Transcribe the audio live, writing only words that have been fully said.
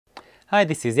Hi,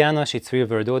 this is János, it's Real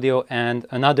World Audio, and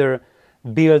another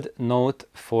build note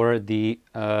for the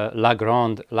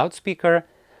Grande loudspeaker,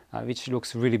 which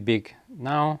looks really big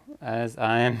now as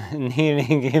I am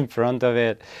kneeling in front of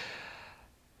it.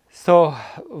 So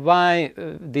why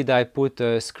did I put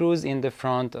screws in the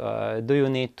front? Do you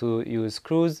need to use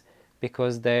screws?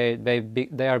 Because they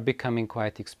are becoming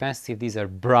quite expensive. These are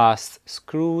brass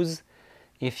screws.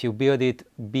 If you build it,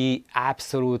 be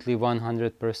absolutely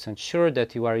 100% sure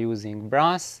that you are using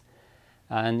brass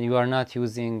and you are not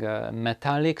using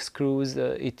metallic screws.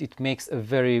 It makes a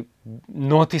very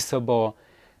noticeable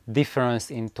difference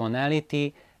in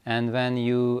tonality, and when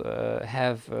you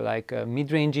have like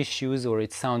mid-range issues, or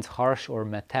it sounds harsh or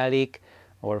metallic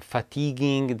or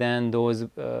fatiguing, then those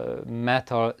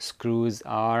metal screws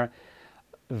are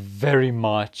very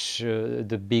much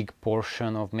the big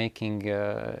portion of making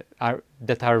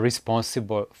that are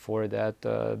responsible for that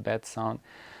bad sound.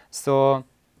 So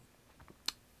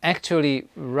actually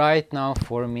right now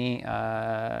for me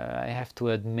I have to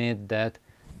admit that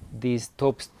these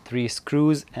top 3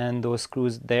 screws and those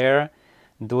screws there,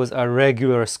 those are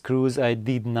regular screws. I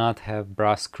did not have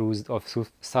brass screws of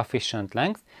sufficient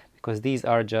length, because these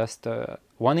are just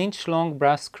 1-inch long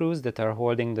brass screws that are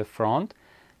holding the front.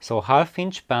 So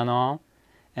 1/2-inch panel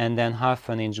and then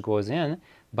 1/2 inch goes in,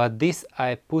 but this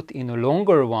I put in a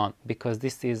longer one because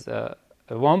this is a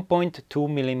 1.2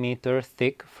 millimeter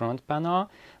thick front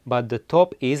panel, but the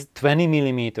top is 20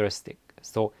 millimeters thick.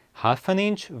 So 1/2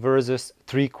 inch versus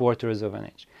 3/4 of an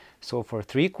inch. So for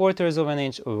 3/4 of an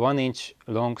inch, a 1-inch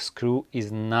long screw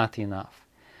is not enough.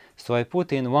 So I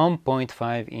put in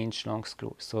 1.5-inch long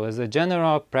screw. So as a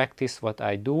general practice, what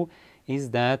I do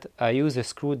is that I use a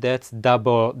screw that's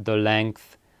double the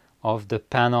length of the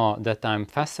panel that I'm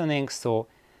fastening. So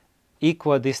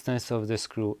equal distance of the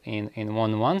screw in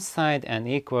one side and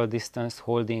equal distance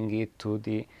holding it to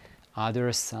the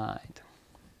other side.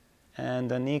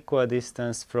 And an equal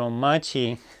distance from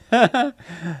Machi.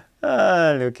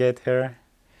 Look at her.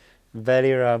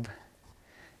 Belly rub.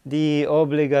 The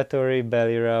obligatory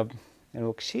belly rub.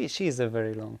 Look, she's a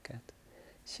very long cat.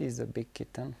 She's a big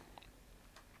kitten.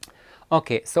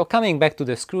 Okay, so coming back to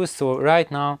the screws, so right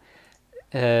now,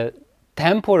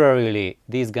 temporarily,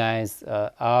 these guys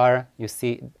are, you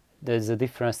see, there's a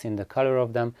difference in the color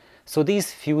of them. So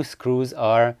these few screws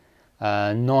are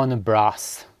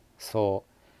non-brass. So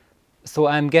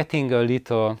I'm getting a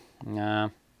little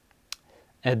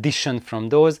addition from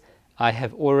those. I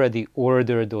have already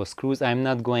ordered those screws. I'm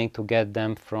not going to get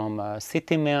them from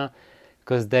City Mail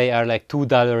because they are like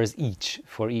 $2 each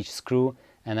for each screw.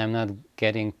 And I'm not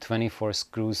getting 24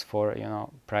 screws for, you know,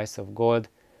 price of gold.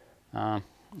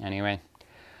 Anyway,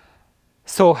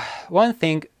 so one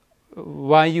thing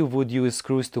why you would use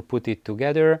screws to put it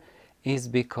together is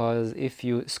because if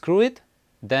you screw it,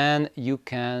 then you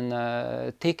can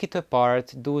take it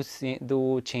apart, do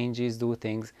changes, do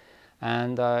things,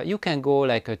 and you can go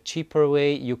like a cheaper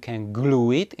way. You can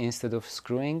glue it instead of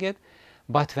screwing it,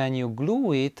 but when you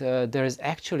glue it, there's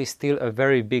actually still a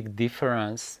very big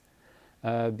difference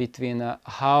between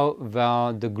how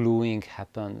well the gluing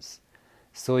happens.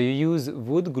 So you use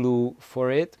wood glue for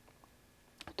it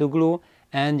to glue,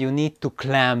 and you need to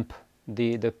clamp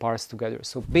the parts together.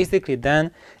 So basically then,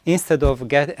 instead of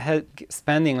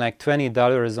spending like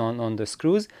 $20 on the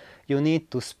screws, you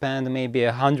need to spend maybe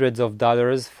hundreds of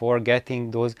dollars for getting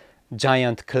those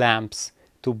giant clamps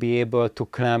to be able to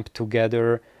clamp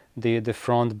together the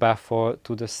front baffle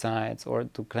to the sides, or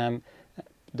to clamp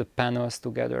the panels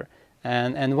together.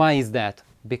 And why is that?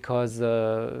 Because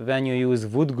when you use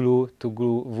wood glue to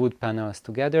glue wood panels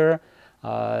together,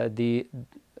 the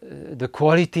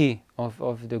quality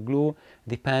of the glue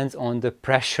depends on the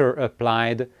pressure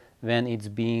applied when it's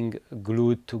being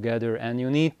glued together, and you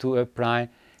need to apply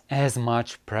as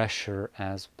much pressure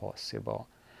as possible.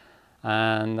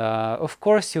 And of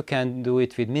course you can do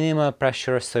it with minimal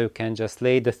pressure, so you can just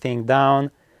lay the thing down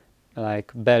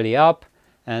like belly up,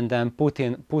 and then put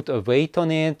a weight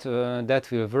on it. That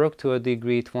will work to a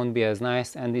degree. It won't be as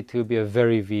nice, and it will be a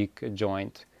very weak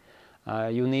joint.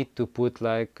 You need to put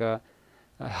like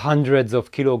hundreds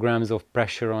of kilograms of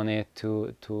pressure on it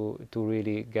to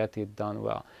really get it done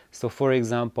well. So for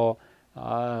example,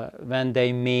 when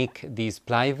they make these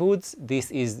plywoods,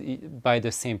 this is by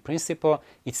the same principle.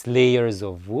 It's layers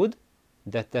of wood.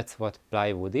 That's what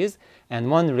plywood is, and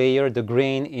one layer the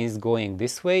grain is going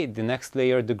this way, the next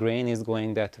layer the grain is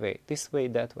going that way, this way,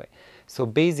 that way. So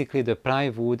basically the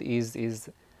plywood is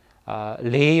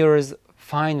layers,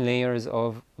 fine layers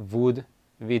of wood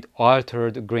with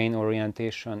altered grain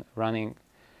orientation running,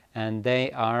 and they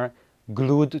are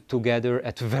glued together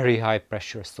at very high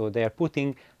pressure. So they are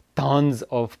putting tons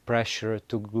of pressure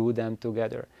to glue them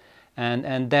together,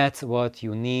 and that's what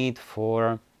you need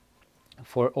for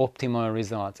optimal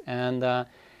results. And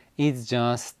it's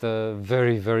just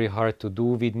very, very hard to do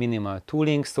with minimal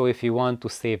tooling. So if you want to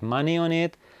save money on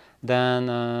it, then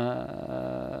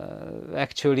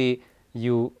actually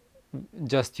you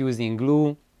just using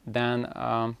glue, then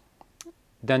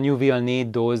you will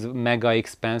need those mega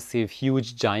expensive,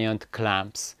 huge, giant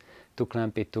clamps to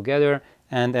clamp it together.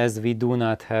 And as we do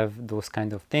not have those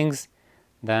kind of things,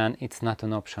 then it's not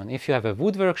an option. If you have a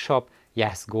woodwork shop,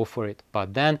 yes, go for it,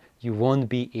 but then you won't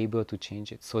be able to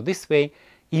change it. So this way,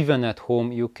 even at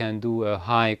home, you can do a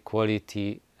high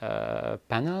quality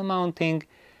panel mounting,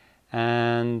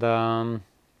 and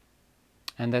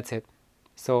that's it.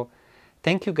 So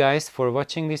thank you guys for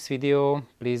watching this video.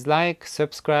 Please like,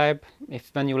 subscribe.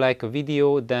 When you like a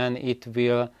video, then it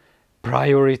will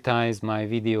prioritize my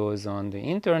videos on the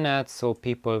internet, so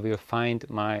people will find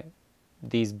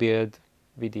these build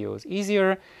videos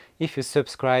easier. If you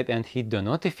subscribe and hit the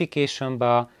notification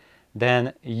bell,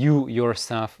 then you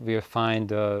yourself will find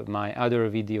my other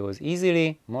videos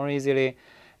more easily.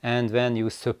 And when you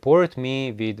support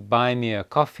me with Buy Me a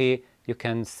Coffee, you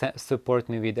can support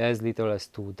me with as little as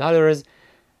 $2.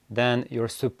 Then your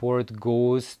support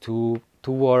goes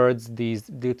towards these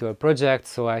little projects,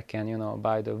 so I can, you know,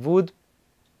 buy the wood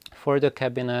for the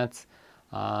cabinets,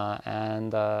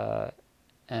 and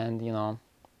you know,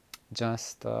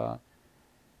 just a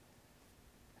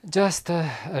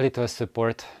little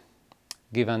support,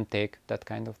 give and take, that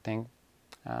kind of thing,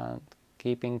 and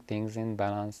keeping things in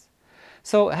balance.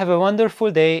 So have a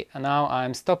wonderful day. Now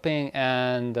I'm stopping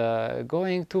and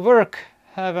going to work.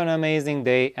 Have an amazing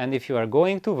day, and if you are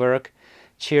going to work,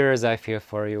 cheers, I feel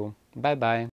for you. Bye bye.